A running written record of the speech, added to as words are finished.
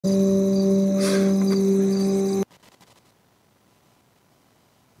Good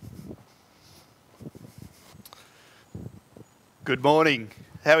morning.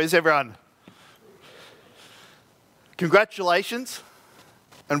 How is everyone? Congratulations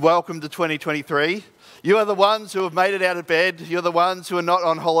and welcome to 2023. You are the ones who have made it out of bed. You're the ones who are not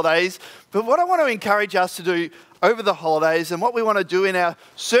on holidays. But what I want to encourage us to do over the holidays and what we want to do in our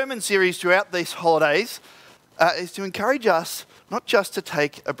sermon series throughout these holidays is to encourage us not just to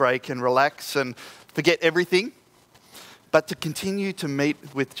take a break and relax and forget everything, but to continue to meet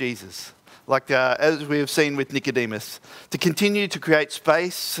with Jesus. Like as we have seen with Nicodemus, to continue to create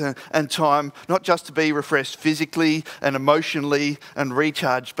space and time, not just to be refreshed physically and emotionally and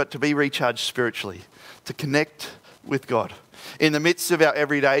recharged, but to be recharged spiritually, to connect with God in the midst of our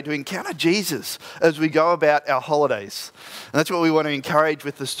everyday, to encounter Jesus as we go about our holidays. And that's what we want to encourage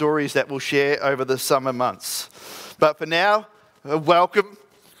with the stories that we'll share over the summer months. But for now, welcome.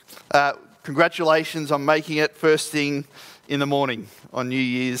 Congratulations on making it first thing in the morning on New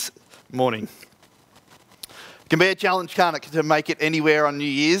Year's morning. It can be a challenge, can't it, to make it anywhere on New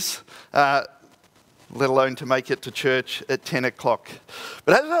Year's, let alone to make it to church at 10 o'clock.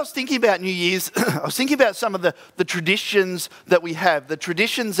 But as I was thinking about New Year's, I was thinking about some of the traditions that we have, the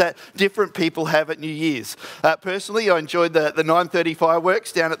traditions that different people have at New Year's. Personally, I enjoyed the 9:30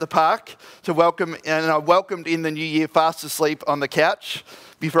 fireworks down at the park to welcome, and I welcomed in the New Year fast asleep on the couch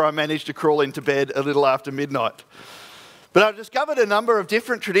before I managed to crawl into bed a little after midnight. But I've discovered a number of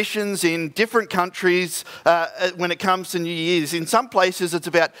different traditions in different countries when it comes to New Year's. In some places, it's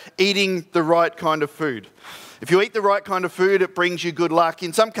about eating the right kind of food. If you eat the right kind of food, it brings you good luck.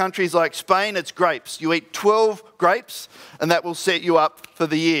 In some countries like Spain, it's grapes. You eat 12 grapes, and that will set you up for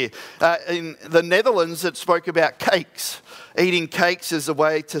the year. In the Netherlands, it spoke about cakes. Eating cakes is a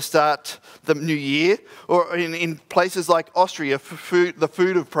way to start the new year. Or in places like Austria, the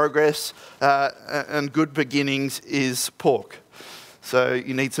food of progress and good beginnings is pork. So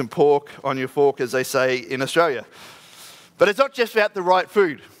you need some pork on your fork, as they say in Australia. But it's not just about the right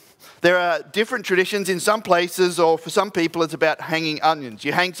food. There are different traditions in some places, or for some people, it's about hanging onions.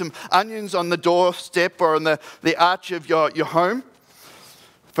 You hang some onions on the doorstep or on the arch of your home.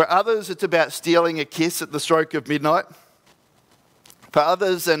 For others, it's about stealing a kiss at the stroke of midnight. For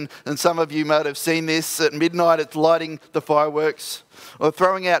others, and some of you might have seen this, at midnight it's lighting the fireworks. Or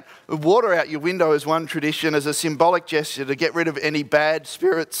throwing out water out your window is one tradition, as a symbolic gesture to get rid of any bad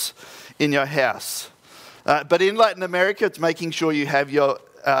spirits in your house. But in Latin America, it's making sure you have your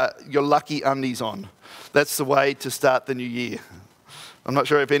lucky undies on. That's the way to start the new year. I'm not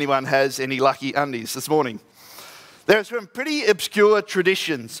sure if anyone has any lucky undies this morning. There are some pretty obscure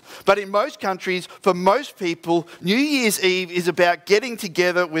traditions, but in most countries, for most people, New Year's Eve is about getting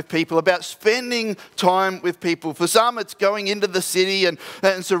together with people, about spending time with people. For some, it's going into the city and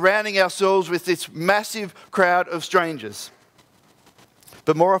surrounding ourselves with this massive crowd of strangers.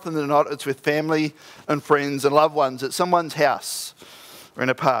 But more often than not, it's with family and friends and loved ones at someone's house or in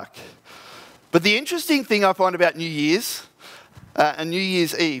a park. But the interesting thing I find about New Year's and New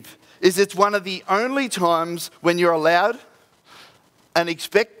Year's Eve is it's one of the only times when you're allowed and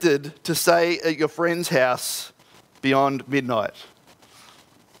expected to stay at your friend's house beyond midnight.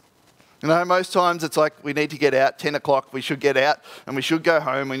 You know, most times it's like we need to get out, 10 o'clock, we should get out and we should go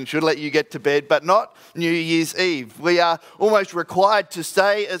home and we should let you get to bed, but not New Year's Eve. We are almost required to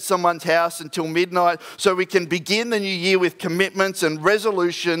stay at someone's house until midnight so we can begin the new year with commitments and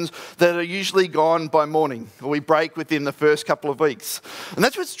resolutions that are usually gone by morning, or we break within the first couple of weeks. And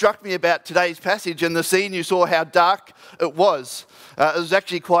that's what struck me about today's passage and the scene. You saw how dark it was. It was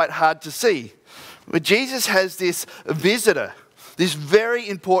actually quite hard to see. But Jesus has this visitor, this very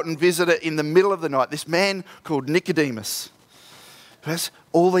important visitor in the middle of the night, this man called Nicodemus, who has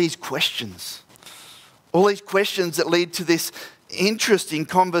all these questions that lead to this interesting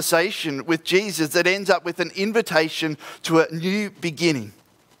conversation with Jesus that ends up with an invitation to a new beginning,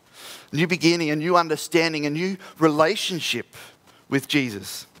 a new understanding, a new relationship with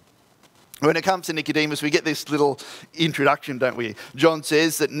Jesus. When it comes to Nicodemus, we get this little introduction, don't we? John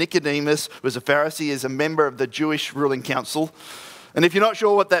says that Nicodemus was a Pharisee, is a member of the Jewish ruling council. And if you're not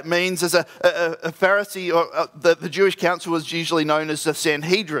sure what that means, as a Pharisee, or the Jewish council was usually known as the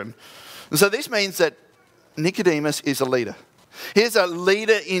Sanhedrin. And so this means that Nicodemus is a leader. He is a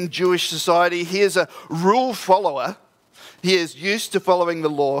leader in Jewish society. He is a rule follower. He is used to following the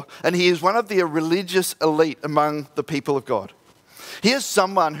law, and he is one of the religious elite among the people of God. He is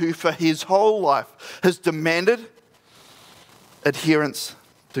someone who for his whole life has demanded adherence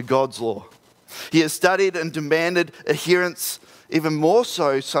to God's law. He has studied and demanded adherence, even more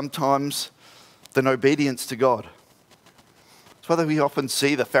so sometimes than obedience to God. That's why we often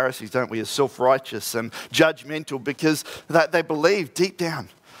see the Pharisees, don't we, as self-righteous and judgmental, because they believe deep down.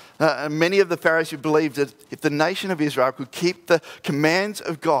 Many of the Pharisees believed that if the nation of Israel could keep the commands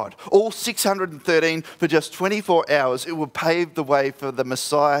of God, all 613 for just 24 hours, it would pave the way for the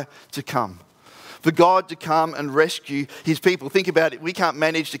Messiah to come. For God to come and rescue his people. Think about it. We can't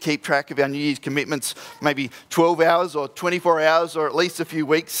manage to keep track of our New Year's commitments, maybe 12 hours or 24 hours or at least a few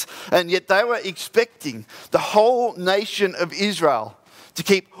weeks. And yet they were expecting the whole nation of Israel to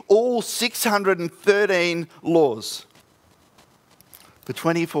keep all 613 laws for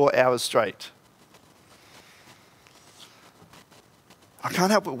 24 hours straight. I can't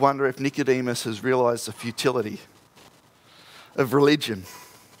help but wonder if Nicodemus has realised the futility of religion.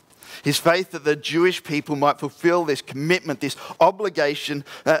 His faith that the Jewish people might fulfill this commitment, this obligation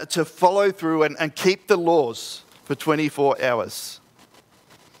to follow through and keep the laws for 24 hours.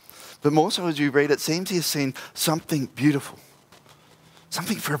 But more so as you read, it seems he has seen something beautiful,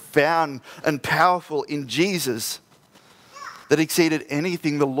 something profound and powerful in Jesus that exceeded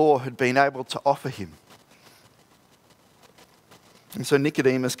anything the law had been able to offer him. And so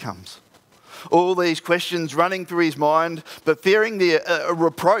Nicodemus comes. All these questions running through his mind, but fearing the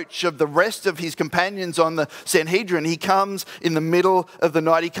reproach of the rest of his companions on the Sanhedrin, he comes in the middle of the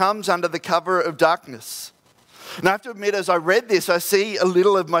night. He comes under the cover of darkness. And I have to admit, as I read this, I see a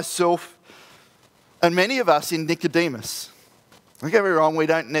little of myself and many of us in Nicodemus. Don't get me wrong, we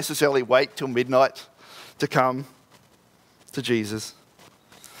don't necessarily wait till midnight to come to Jesus.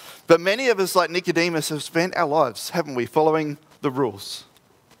 But many of us, like Nicodemus, have spent our lives, haven't we, following the rules.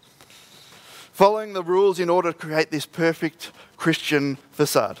 Following the rules in order to create this perfect Christian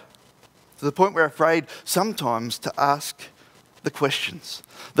facade. To the point we're afraid sometimes to ask the questions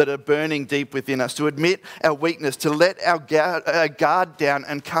that are burning deep within us, to admit our weakness, to let our guard down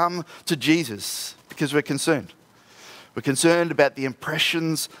and come to Jesus because we're concerned. We're concerned about the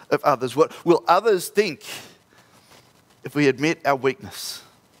impressions of others. What will others think if we admit our weakness?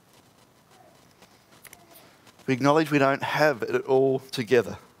 We acknowledge we don't have it all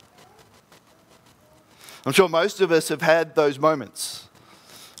together. I'm sure most of us have had those moments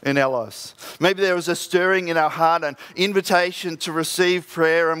in our lives. Maybe there was a stirring in our heart, an invitation to receive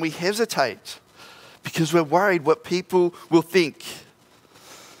prayer, and we hesitate because we're worried what people will think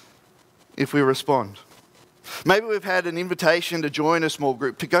if we respond. Maybe we've had an invitation to join a small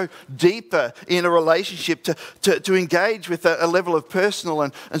group, to go deeper in a relationship, to engage with a level of personal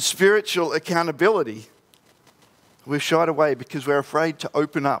and spiritual accountability. We've shied away because we're afraid to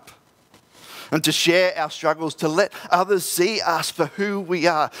open up and to share our struggles, to let others see us for who we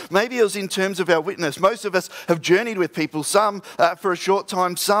are. Maybe it was in terms of our witness. Most of us have journeyed with people, some for a short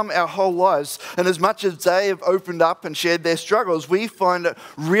time, some our whole lives. And as much as they have opened up and shared their struggles, we find it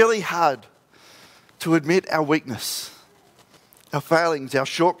really hard to admit our weakness, our failings, our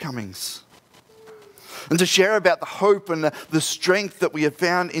shortcomings, and to share about the hope and the strength that we have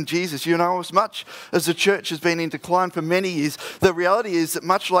found in Jesus. You know, as much as the church has been in decline for many years, the reality is that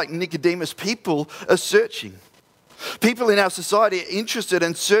much like Nicodemus, people are searching. People in our society are interested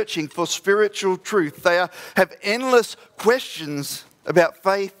in searching for spiritual truth. They have endless questions about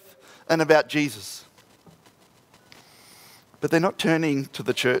faith and about Jesus. But they're not turning to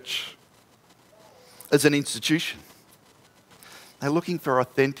the church as an institution. They're looking for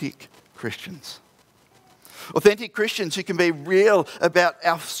authentic Christians. Authentic Christians who can be real about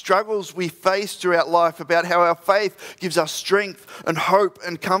our struggles we face throughout life, about how our faith gives us strength and hope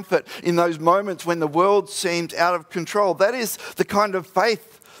and comfort in those moments when the world seems out of control. That is the kind of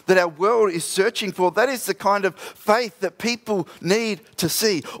faith that our world is searching for. That is the kind of faith that people need to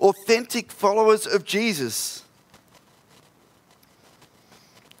see. Authentic followers of Jesus.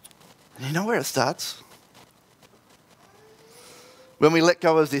 And you know where it starts? When we let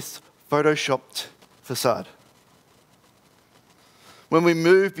go of this photoshopped facade. When we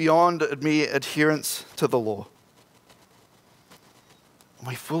move beyond mere adherence to the law.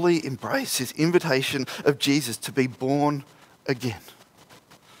 We fully embrace this invitation of Jesus to be born again.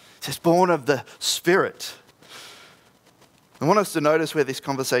 It says born of the Spirit. I want us to notice where this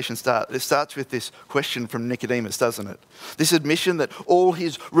conversation starts. It starts with this question from Nicodemus, doesn't it? This admission that all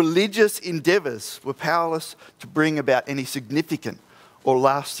his religious endeavours were powerless to bring about any significant or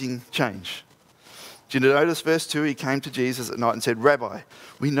lasting change. Do you notice verse 2? He came to Jesus at night and said, "Rabbi,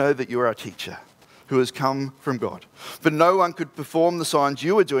 we know that you are a teacher who has come from God. For no one could perform the signs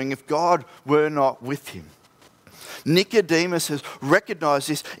you are doing if God were not with him." Nicodemus has recognized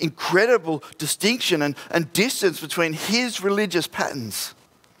this incredible distinction and distance between his religious patterns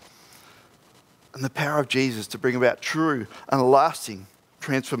and the power of Jesus to bring about true and lasting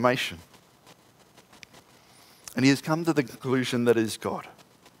transformation. And he has come to the conclusion that it is God.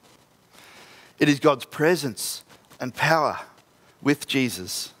 It is God's presence and power with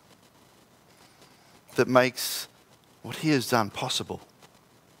Jesus that makes what he has done possible.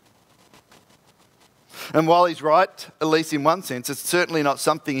 And while he's right, at least in one sense, it's certainly not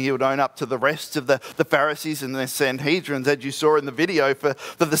something he would own up to the rest of the Pharisees and the Sanhedrins, as you saw in the video, for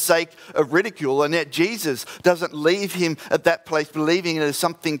the sake of ridicule. And yet Jesus doesn't leave him at that place believing it has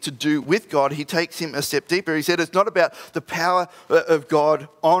something to do with God. He takes him a step deeper. He said it's not about the power of God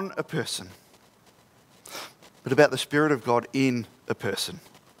on a person, but about the Spirit of God in a person.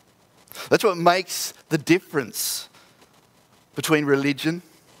 That's what makes the difference between religion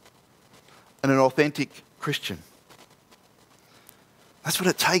and an authentic Christian. That's what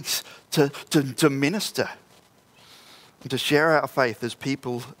it takes to minister and to share our faith as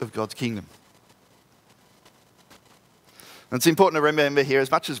people of God's kingdom. And it's important to remember here, as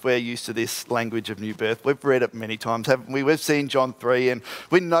much as we're used to this language of new birth, we've read it many times, haven't we? We've seen John 3, and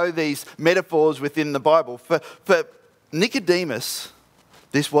we know these metaphors within the Bible. For Nicodemus,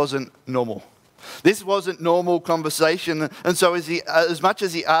 this wasn't normal. This wasn't normal conversation, and so as much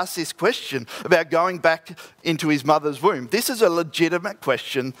as he asked this question about going back into his mother's womb, this is a legitimate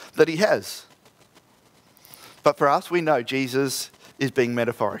question that he has. But for us, we know Jesus is being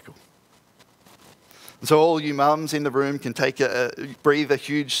metaphorical. And so all you mums in the room can breathe a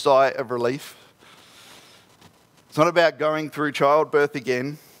huge sigh of relief. It's not about going through childbirth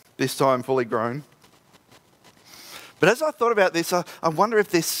again, this time fully grown. But as I thought about this, I wonder if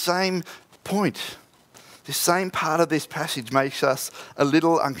this same point, this same part of this passage makes us a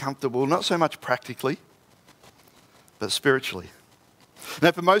little uncomfortable, not so much practically, but spiritually.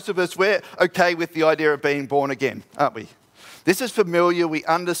 Now, for most of us, we're okay with the idea of being born again, aren't we? This is familiar, we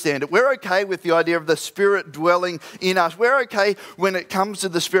understand it. We're okay with the idea of the Spirit dwelling in us. We're okay when it comes to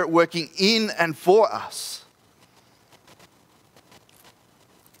the Spirit working in and for us.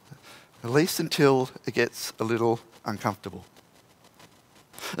 At least until it gets a little uncomfortable.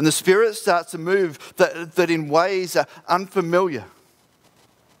 And the Spirit starts to move that in ways are unfamiliar,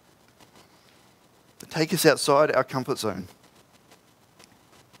 that take us outside our comfort zone.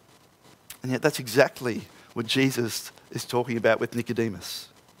 And yet that's exactly what Jesus is talking about with Nicodemus.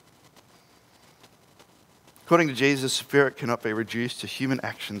 According to Jesus, the Spirit cannot be reduced to human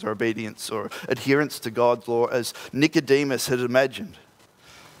actions or obedience or adherence to God's law as Nicodemus had imagined.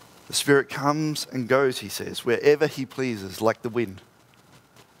 The Spirit comes and goes, he says, wherever he pleases, like the wind.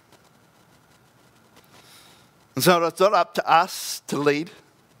 And so it's not up to us to lead.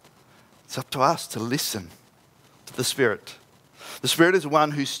 It's up to us to listen to the Spirit. The Spirit is the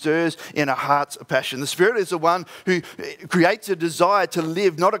one who stirs in our hearts a passion. The Spirit is the one who creates a desire to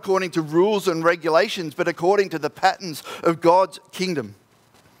live not according to rules and regulations, but according to the patterns of God's kingdom.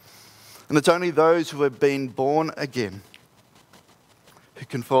 And it's only those who have been born again who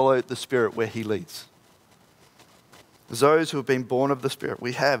can follow the Spirit where he leads. As those who have been born of the Spirit,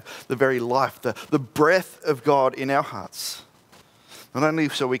 we have the very life, the breath of God in our hearts. Not only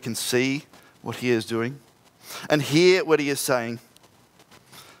so we can see what he is doing and hear what he is saying,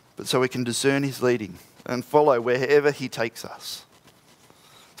 but so we can discern his leading and follow wherever he takes us.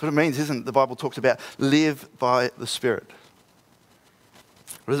 That's what it means, isn't it? The Bible talks about live by the Spirit.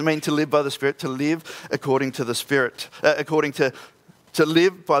 What does it mean to live by the Spirit? To live according to the Spirit. To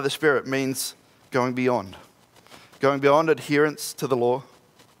live by the Spirit means going beyond adherence to the law,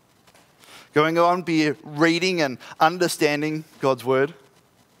 going on be reading and understanding God's word.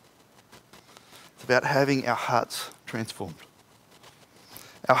 It's about having our hearts transformed.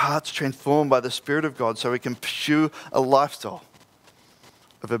 Our hearts transformed by the Spirit of God so we can pursue a lifestyle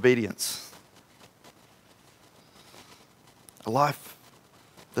of obedience. A life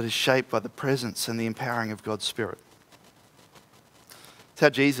that is shaped by the presence and the empowering of God's Spirit. It's how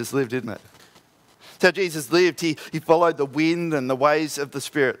Jesus lived, isn't it? That's how Jesus lived. He followed the wind and the ways of the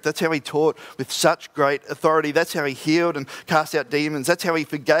Spirit. That's how he taught with such great authority. That's how he healed and cast out demons. That's how he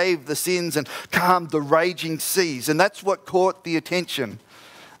forgave the sins and calmed the raging seas. And that's what caught the attention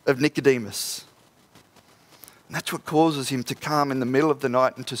of Nicodemus. And that's what causes him to come in the middle of the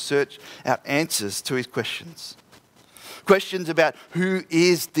night and to search out answers to his questions. Questions about who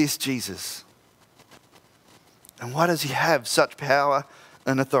is this Jesus? And why does he have such power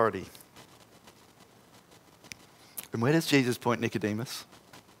and authority? And where does Jesus point Nicodemus?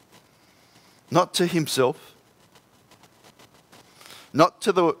 Not to himself, not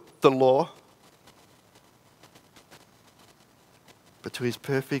to the law, but to his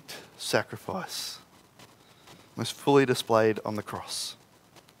perfect sacrifice, most fully displayed on the cross.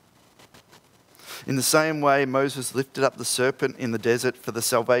 In the same way, Moses lifted up the serpent in the desert for the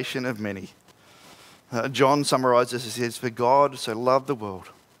salvation of many. John summarizes, he says, "For God so loved the world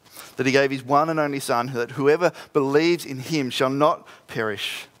that he gave his one and only Son, that whoever believes in him shall not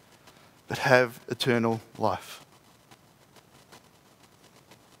perish, but have eternal life."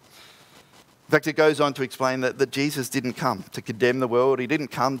 In fact, it goes on to explain that Jesus didn't come to condemn the world. He didn't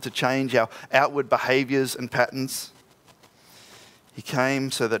come to change our outward behaviours and patterns. He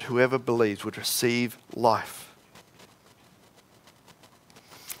came so that whoever believes would receive life.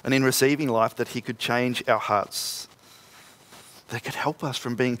 And in receiving life, that he could change our hearts. That could help us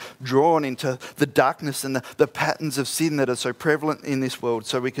from being drawn into the darkness and the patterns of sin that are so prevalent in this world,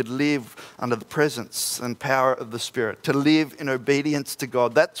 so we could live under the presence and power of the Spirit, to live in obedience to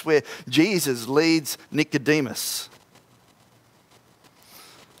God. That's where Jesus leads Nicodemus.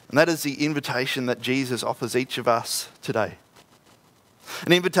 And that is the invitation that Jesus offers each of us today.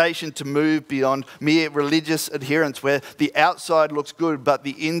 An invitation to move beyond mere religious adherence, where the outside looks good, but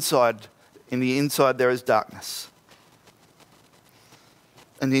in the inside there is darkness.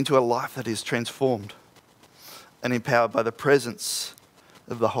 And into a life that is transformed and empowered by the presence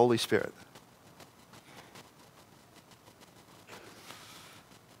of the Holy Spirit.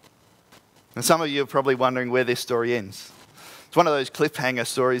 And some of you are probably wondering where this story ends. It's one of those cliffhanger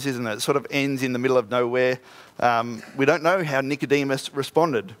stories, isn't it? It sort of ends in the middle of nowhere. We don't know how Nicodemus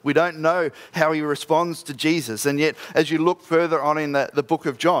responded. We don't know how he responds to Jesus. And yet, as you look further on in the book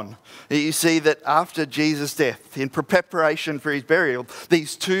of John, you see that after Jesus' death, in preparation for his burial,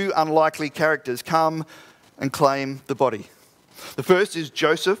 these two unlikely characters come and claim the body. The first is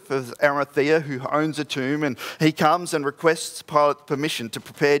Joseph of Arimathea, who owns a tomb, and he comes and requests Pilate's permission to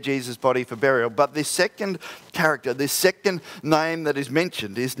prepare Jesus' body for burial. But this second character, this second name that is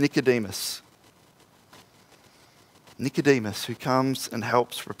mentioned, is Nicodemus. Nicodemus, who comes and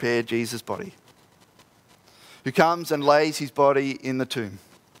helps prepare Jesus' body, who comes and lays his body in the tomb.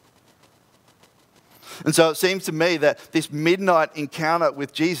 And so it seems to me that this midnight encounter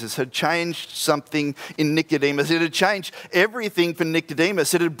with Jesus had changed something in Nicodemus. It had changed everything for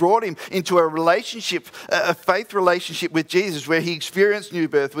Nicodemus. It had brought him into a relationship, a faith relationship with Jesus, where he experienced new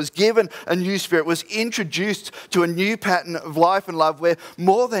birth, was given a new spirit, was introduced to a new pattern of life and love, where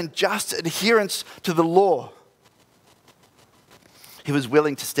more than just adherence to the law, he was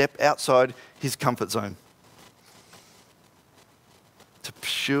willing to step outside his comfort zone, to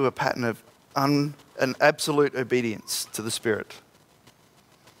pursue a pattern of an absolute obedience to the Spirit,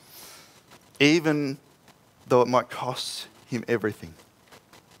 even though it might cost him everything.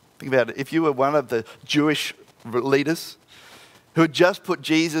 Think about it. If you were one of the Jewish leaders who had just put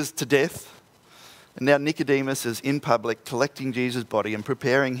Jesus to death, and now Nicodemus is in public collecting Jesus' body and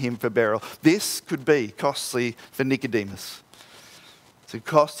preparing him for burial, this could be costly for Nicodemus. It could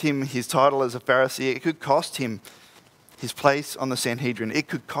cost him his title as a Pharisee. It could cost him his place on the Sanhedrin. It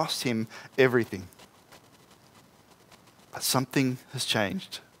could cost him everything. But something has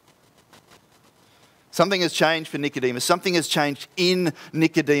changed. Something has changed for Nicodemus. Something has changed in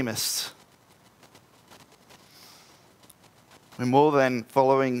Nicodemus. We're more than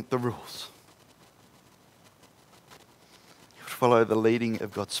following the rules. You would follow the leading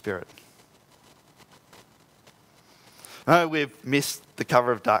of God's Spirit. I know we've missed the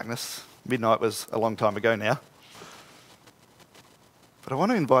cover of darkness. Midnight was a long time ago now. But I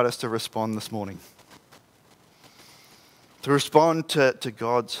want to invite us to respond this morning. To respond to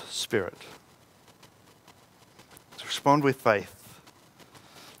God's Spirit. To respond with faith.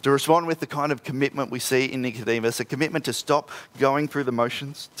 To respond with the kind of commitment we see in Nicodemus, a commitment to stop going through the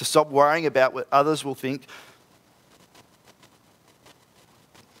motions, to stop worrying about what others will think,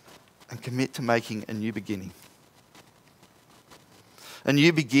 and commit to making a new beginning. A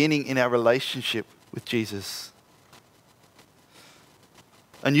new beginning in our relationship with Jesus.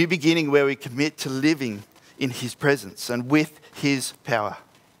 A new beginning where we commit to living in his presence and with his power.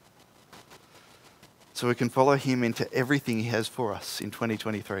 So we can follow him into everything he has for us in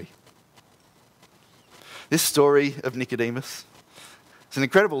 2023. This story of Nicodemus, it's an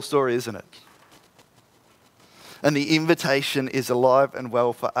incredible story, isn't it? And the invitation is alive and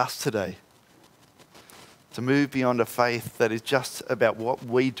well for us today. To move beyond a faith that is just about what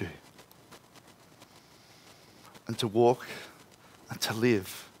we do. And to walk and to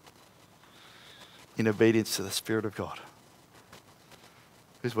live in obedience to the Spirit of God,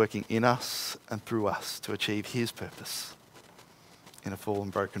 who's working in us and through us to achieve his purpose in a fallen,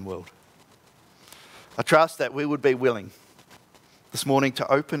 broken world. I trust that we would be willing this morning to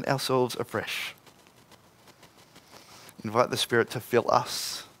open ourselves afresh. Invite the Spirit to fill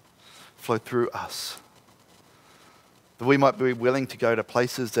us, flow through us. That we might be willing to go to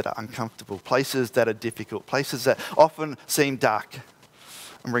places that are uncomfortable, places that are difficult, places that often seem dark,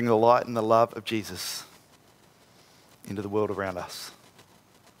 and bring the light and the love of Jesus into the world around us.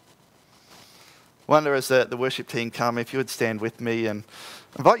 I wonder, as the worship team come, if you would stand with me, and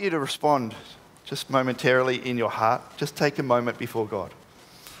invite you to respond just momentarily in your heart. Just take a moment before God.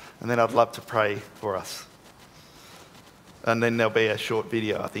 And then I'd love to pray for us. And then there'll be a short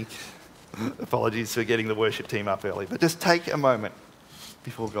video, I think. Apologies for getting the worship team up early. But just take a moment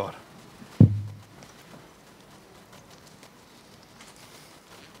before God.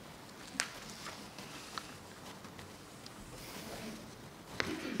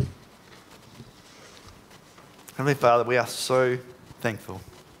 Heavenly Father, we are so thankful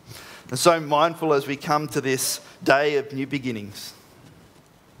and so mindful as we come to this day of new beginnings.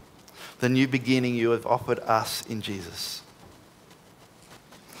 The new beginning you have offered us in Jesus.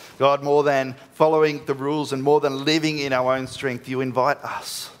 God, more than following the rules and more than living in our own strength, you invite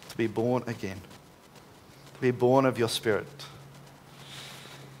us to be born again, to be born of your Spirit.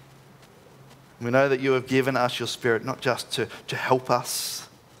 We know that you have given us your Spirit not just to help us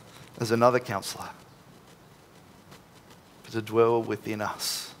as another counselor, but to dwell within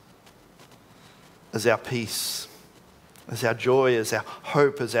us as our peace, as our joy, as our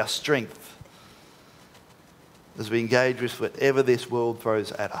hope, as our strength, as we engage with whatever this world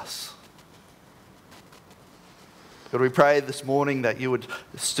throws at us. God, we pray this morning that you would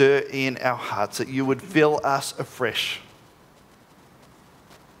stir in our hearts, that you would fill us afresh,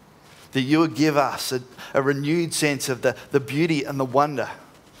 that you would give us a renewed sense of the beauty and the wonder,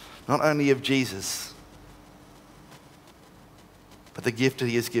 not only of Jesus, but the gift that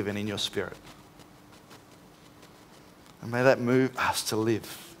he has given in your Spirit. And may that move us to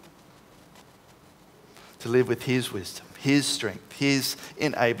live with his wisdom, his strength, his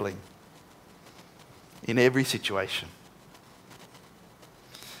enabling in every situation.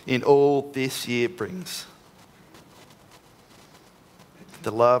 In all this year brings,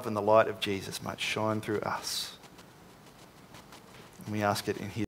 the love and the light of Jesus might shine through us. And we ask it in his